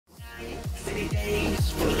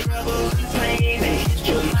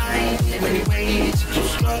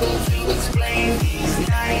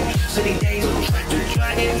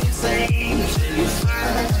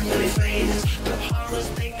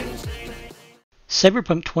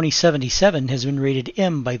Cyberpunk 2077 has been rated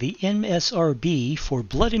M by the MSRB for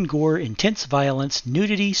blood and gore, intense violence,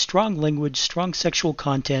 nudity, strong language, strong sexual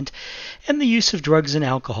content, and the use of drugs and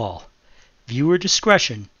alcohol. Viewer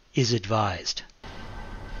discretion is advised.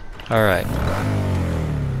 All right.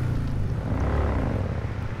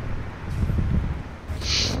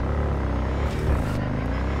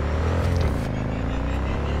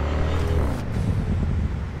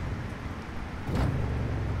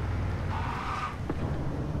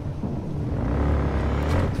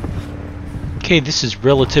 Okay, this is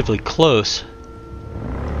relatively close.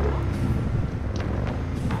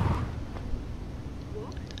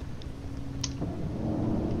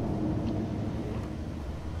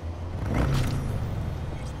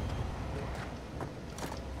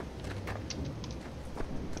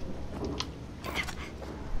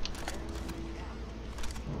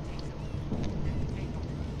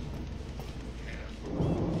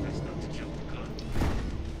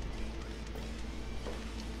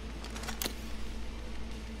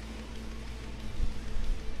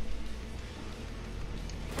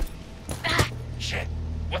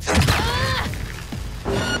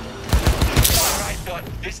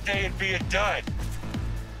 Done.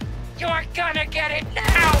 You're gonna get it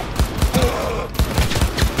now!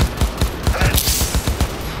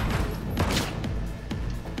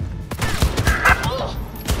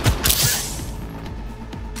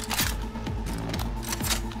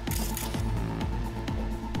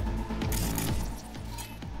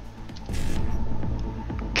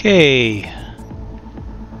 Okay.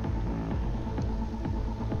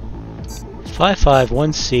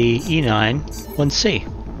 551C E9 1C.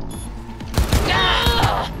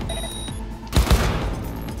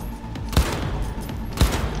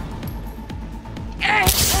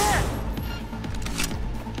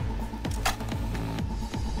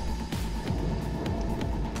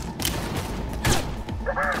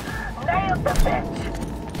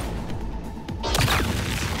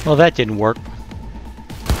 Well, that didn't work.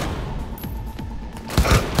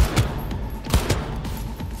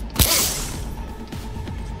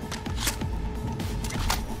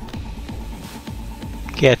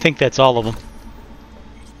 Okay, I think that's all of them.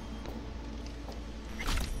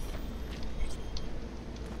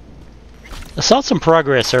 Assaults in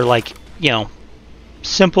progress are like, you know,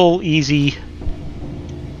 simple, easy.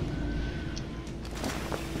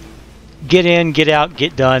 Get in, get out,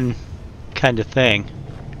 get done kind of thing.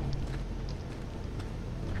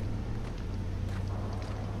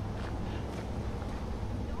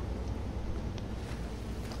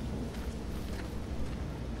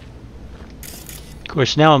 Of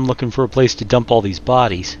course, now I'm looking for a place to dump all these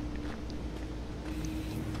bodies.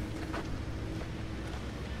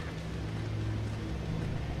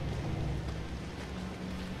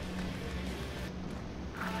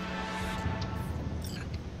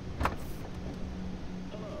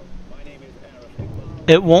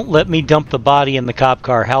 It won't let me dump the body in the cop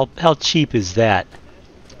car. How cheap is that?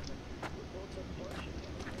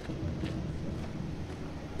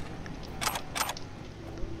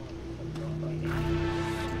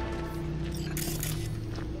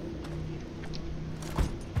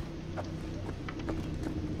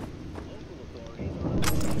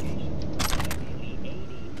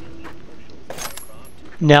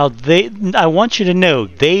 Now, I want you to know,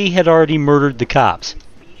 they had already murdered the cops.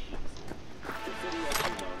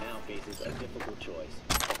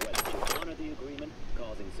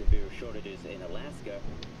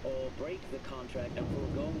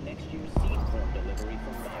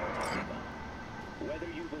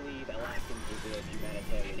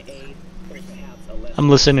 I'm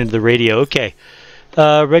listening to the radio. Okay.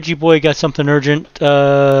 Reggie boy got something urgent.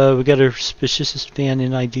 We got a suspicious van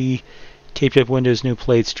in ID. Taped up windows, new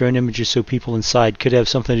plates, drone images so people inside. Could have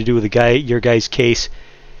something to do with your guy's case.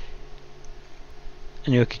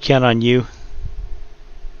 I knew I could count on you.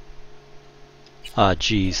 Ah,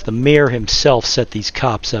 geez. The mayor himself set these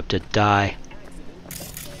cops up to die.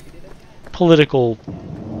 Political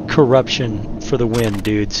corruption for the win,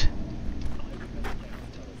 dudes.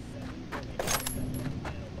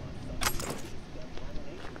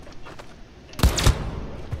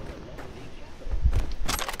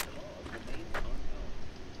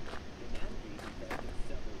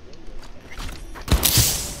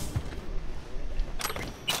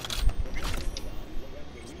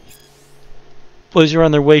 Boys are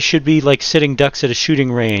on their way, should be like sitting ducks at a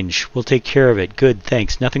shooting range. We'll take care of it. Good,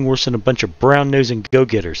 thanks. Nothing worse than a bunch of brown-nosing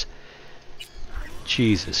go-getters.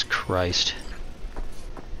 Jesus Christ.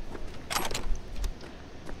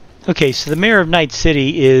 Okay, so the mayor of Night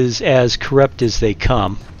City is as corrupt as they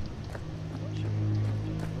come.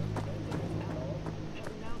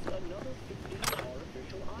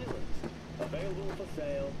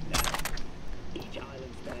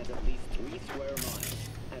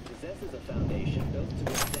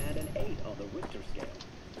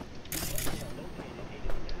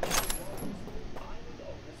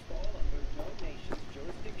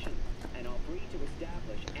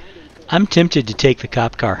 I'm tempted to take the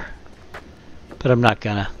cop car, but I'm not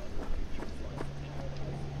gonna.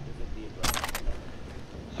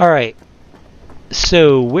 Alright,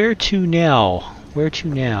 so where to now? Where to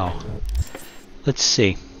now? Let's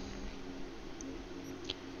see.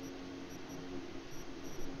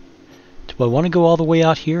 Do I want to go all the way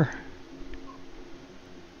out here?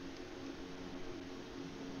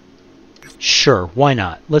 Sure, why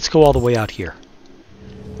not? Let's go all the way out here.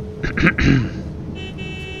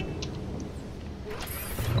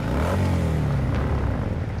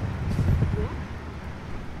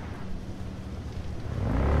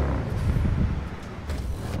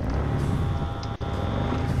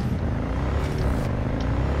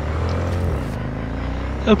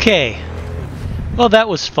 Okay, well that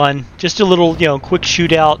was fun. Just a little, quick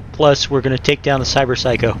shootout, plus we're going to take down the Cyber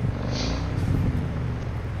Psycho.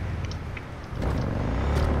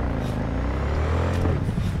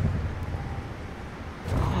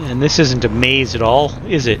 And this isn't a maze at all,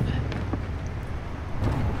 is it?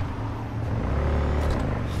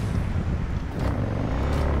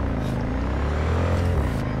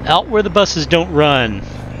 Out where the buses don't run.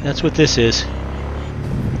 That's what this is.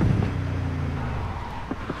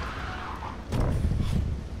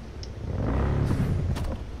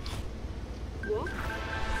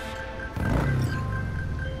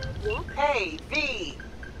 Hey, V.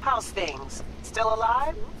 How's things? Still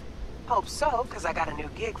alive? Hope so, because I got a new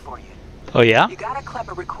gig for you. Oh, yeah? You got a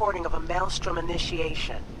clever recording of a Maelstrom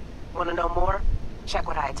initiation. Want to know more? Check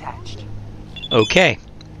what I attached. Okay.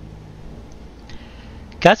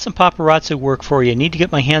 Got some paparazzi work for you. Need to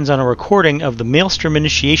get my hands on a recording of the Maelstrom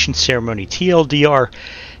initiation ceremony, TLDR.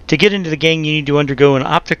 To get into the gang, you need to undergo an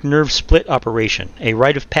optic nerve split operation, a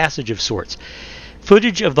rite of passage of sorts.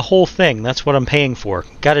 Footage of the whole thing, that's what I'm paying for.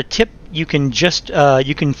 Got a tip, you can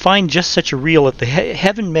find just such a reel at the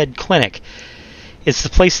Heaven Med Clinic. It's the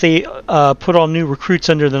place they put all new recruits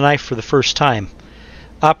under the knife for the first time.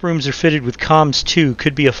 Op rooms are fitted with comms too.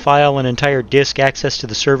 Could be a file, an entire disk, access to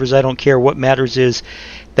the servers, I don't care. What matters is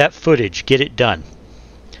that footage. Get it done.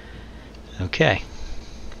 Okay.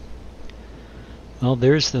 Well,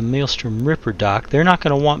 there's the Maelstrom Ripper dock. They're not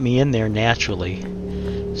going to want me in there naturally.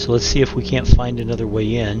 So let's see if we can't find another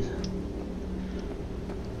way in.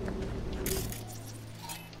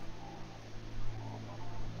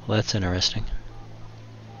 Well, that's interesting.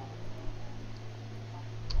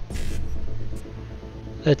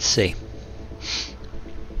 Let's see.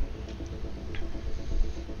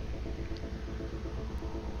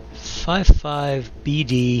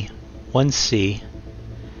 BD 1C.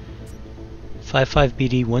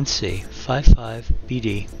 55BD 1C.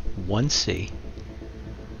 55BD 1C.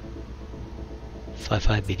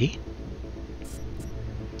 55BD.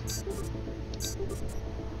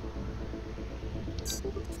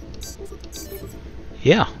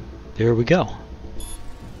 Yeah, there we go.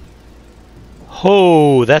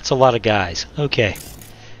 Oh, that's a lot of guys. Okay,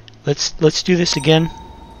 let's do this again.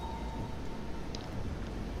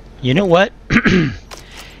 You know what?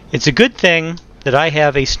 It's a good thing that I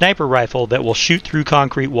have a sniper rifle that will shoot through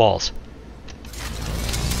concrete walls.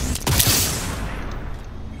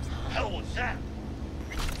 Hell was that?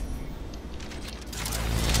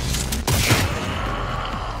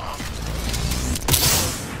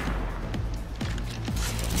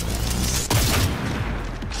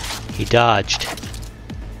 He dodged.